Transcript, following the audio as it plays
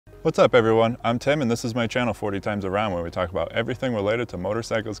What's up everyone, I'm Tim and this is my channel 40 Times Around, where we talk about everything related to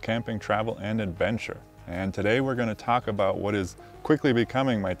motorcycles, camping, travel, and adventure. And today we're going to talk about what is quickly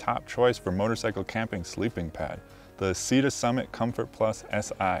becoming my top choice for motorcycle camping sleeping pad, the Sea to Summit Comfort Plus SI.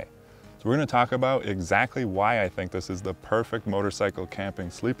 So we're going to talk about exactly why I think this is the perfect motorcycle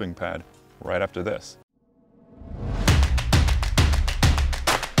camping sleeping pad right after this.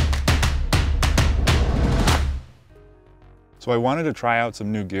 So I wanted to try out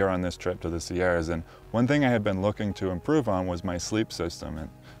some new gear on this trip to the Sierras, and one thing I had been looking to improve on was my sleep system,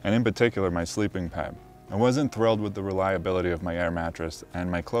 and in particular my sleeping pad. I wasn't thrilled with the reliability of my air mattress,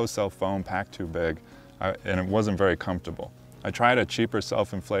 and my closed cell foam packed too big, and it wasn't very comfortable. I tried a cheaper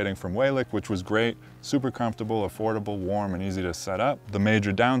self-inflating from Waylick, which was great, super comfortable, affordable, warm, and easy to set up. The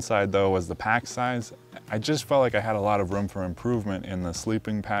major downside though was the pack size. I just felt like I had a lot of room for improvement in the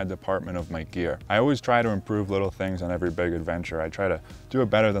sleeping pad department of my gear. I always try to improve little things on every big adventure. I try to do it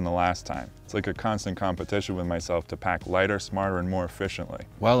better than the last time. It's like a constant competition with myself to pack lighter, smarter, and more efficiently.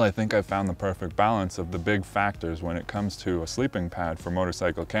 Well, I think I found the perfect balance of the big factors when it comes to a sleeping pad for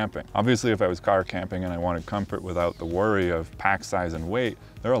motorcycle camping. Obviously, if I was car camping and I wanted comfort without the worry of pack size and weight,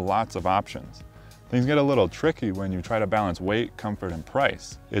 there are lots of options. Things get a little tricky when you try to balance weight, comfort, and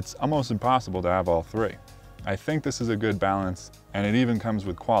price. It's almost impossible to have all three. I think this is a good balance, and it even comes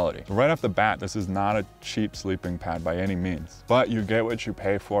with quality. Right off the bat, this is not a cheap sleeping pad by any means, but you get what you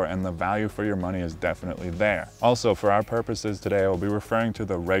pay for, and the value for your money is definitely there. Also, for our purposes today, I will be referring to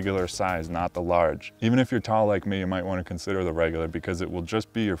the regular size, not the large. Even if you're tall like me, you might want to consider the regular, because it will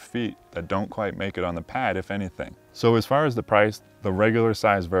just be your feet that don't quite make it on the pad, if anything. So as far as the price, the regular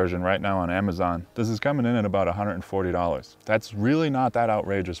size version right now on Amazon, this is coming in at about $140. That's really not that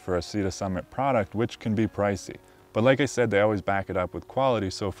outrageous for a Sea to Summit product, which can be pricey. But like I said, they always back it up with quality,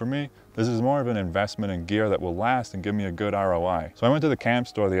 so for me, this is more of an investment in gear that will last and give me a good ROI. So I went to the camp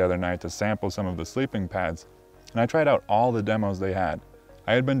store the other night to sample some of the sleeping pads, and I tried out all the demos they had.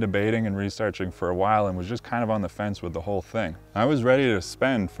 I had been debating and researching for a while and was just kind of on the fence with the whole thing. I was ready to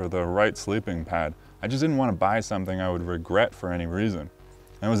spend for the right sleeping pad. I just didn't want to buy something I would regret for any reason.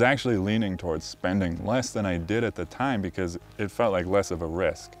 I was actually leaning towards spending less than I did at the time because it felt like less of a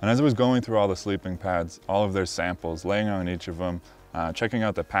risk. And as I was going through all the sleeping pads, all of their samples, laying on each of them, checking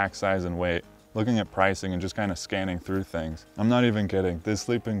out the pack size and weight, looking at pricing and just kind of scanning through things, I'm not even kidding, this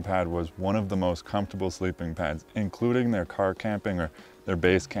sleeping pad was one of the most comfortable sleeping pads, including their car camping or their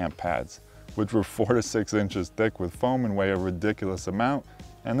base camp pads, which were 4 to 6 inches thick with foam and weigh a ridiculous amount,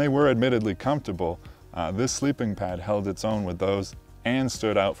 and they were admittedly comfortable. This sleeping pad held its own with those and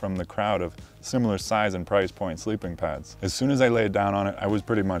stood out from the crowd of similar size and price point sleeping pads. As soon as I laid down on it, I was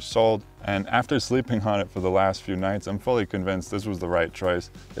pretty much sold, and after sleeping on it for the last few nights, I'm fully convinced this was the right choice,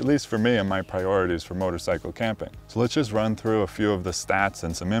 at least for me and my priorities for motorcycle camping. So let's just run through a few of the stats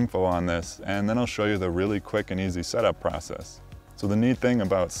and some info on this, and then I'll show you the really quick and easy setup process. So the neat thing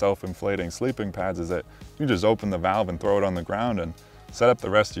about self-inflating sleeping pads is that you just open the valve and throw it on the ground and set up the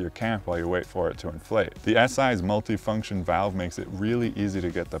rest of your camp while you wait for it to inflate. The SI's multi-function valve makes it really easy to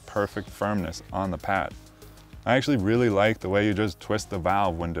get the perfect firmness on the pad. I actually really like the way you just twist the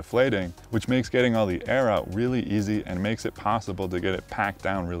valve when deflating, which makes getting all the air out really easy and makes it possible to get it packed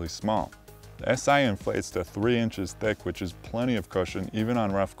down really small. The SI inflates to 3 inches thick, which is plenty of cushion even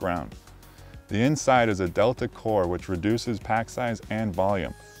on rough ground. The inside is a Delta core, which reduces pack size and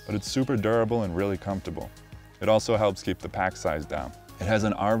volume, but it's super durable and really comfortable. It also helps keep the pack size down. It has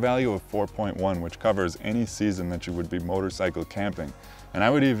an R value of 4.1, which covers any season that you would be motorcycle camping. And I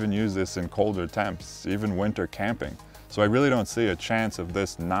would even use this in colder temps, even winter camping. So I really don't see a chance of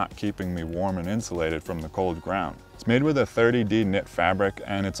this not keeping me warm and insulated from the cold ground. It's made with a 30D knit fabric,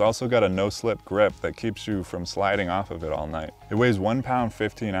 and it's also got a no-slip grip that keeps you from sliding off of it all night. It weighs 1 pound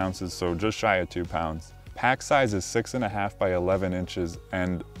 15 ounces, so just shy of 2 pounds. Pack size is 6.5 by 11 inches,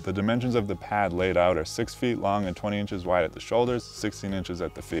 and the dimensions of the pad laid out are 6 feet long and 20 inches wide at the shoulders, 16 inches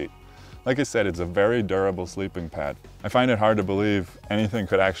at the feet. Like I said, it's a very durable sleeping pad. I find it hard to believe anything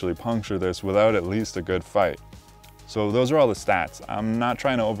could actually puncture this without at least a good fight. So those are all the stats. I'm not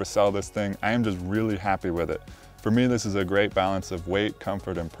trying to oversell this thing, I am just really happy with it. For me, this is a great balance of weight,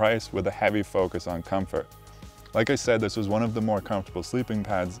 comfort, and price with a heavy focus on comfort. Like I said, this was one of the more comfortable sleeping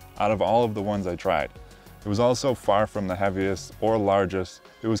pads out of all of the ones I tried. It was also far from the heaviest or largest.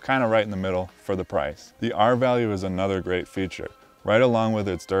 It was kind of right in the middle for the price. The R value is another great feature, right along with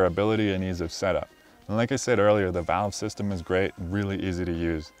its durability and ease of setup. And like I said earlier, the valve system is great and really easy to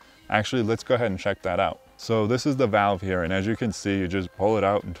use. Actually, let's go ahead and check that out. So this is the valve here, and as you can see, you just pull it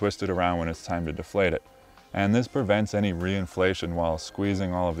out and twist it around when it's time to deflate it. And this prevents any reinflation while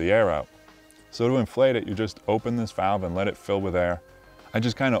squeezing all of the air out. So to inflate it, you just open this valve and let it fill with air. I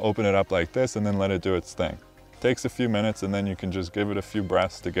just kind of open it up like this and then let it do its thing. Takes a few minutes and then you can just give it a few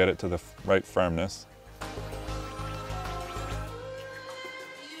breaths to get it to the right firmness.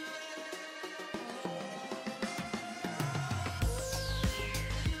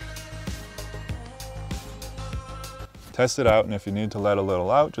 Test it out, and if you need to let a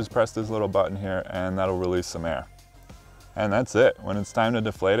little out, just press this little button here and that'll release some air. And that's it. When it's time to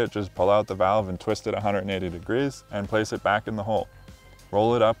deflate it, just pull out the valve and twist it 180 degrees and place it back in the hole.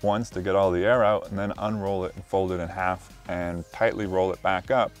 Roll it up once to get all the air out, and then unroll it and fold it in half and tightly roll it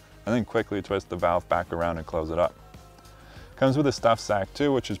back up, and then quickly twist the valve back around and close it up. Comes with a stuff sack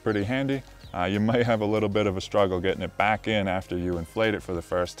too, which is pretty handy. You might have a little bit of a struggle getting it back in after you inflate it for the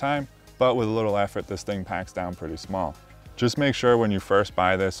first time, but with a little effort, this thing packs down pretty small. Just make sure when you first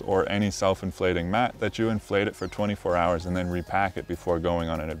buy this or any self-inflating mat that you inflate it for 24 hours and then repack it before going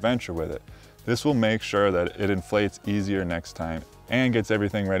on an adventure with it. This will make sure that it inflates easier next time and gets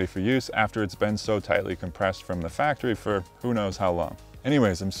everything ready for use after it's been so tightly compressed from the factory for who knows how long.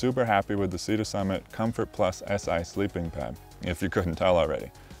 Anyways, I'm super happy with the Sea to Summit Comfort Plus SI sleeping pad, if you couldn't tell already.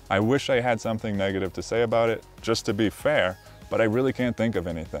 I wish I had something negative to say about it, just to be fair, but I really can't think of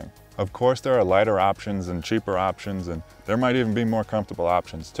anything. Of course, there are lighter options and cheaper options, and there might even be more comfortable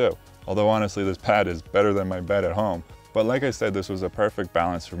options too. Although honestly, this pad is better than my bed at home. But like I said, this was a perfect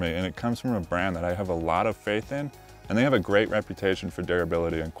balance for me, and it comes from a brand that I have a lot of faith in, and they have a great reputation for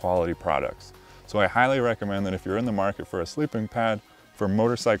durability and quality products. So I highly recommend that if you're in the market for a sleeping pad for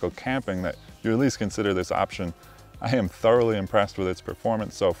motorcycle camping, that you at least consider this option. I am thoroughly impressed with its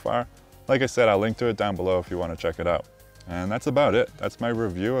performance so far. Like I said, I'll link to it down below if you want to check it out. And that's about it. That's my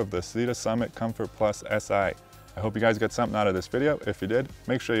review of the Sea to Summit Comfort Plus SI. I hope you guys got something out of this video. If you did,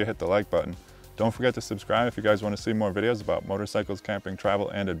 make sure you hit the like button. Don't forget to subscribe if you guys want to see more videos about motorcycles, camping, travel,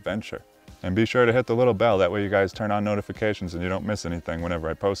 and adventure. And be sure to hit the little bell, that way you guys turn on notifications and you don't miss anything whenever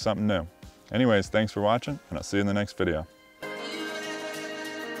I post something new. Anyways, thanks for watching, and I'll see you in the next video.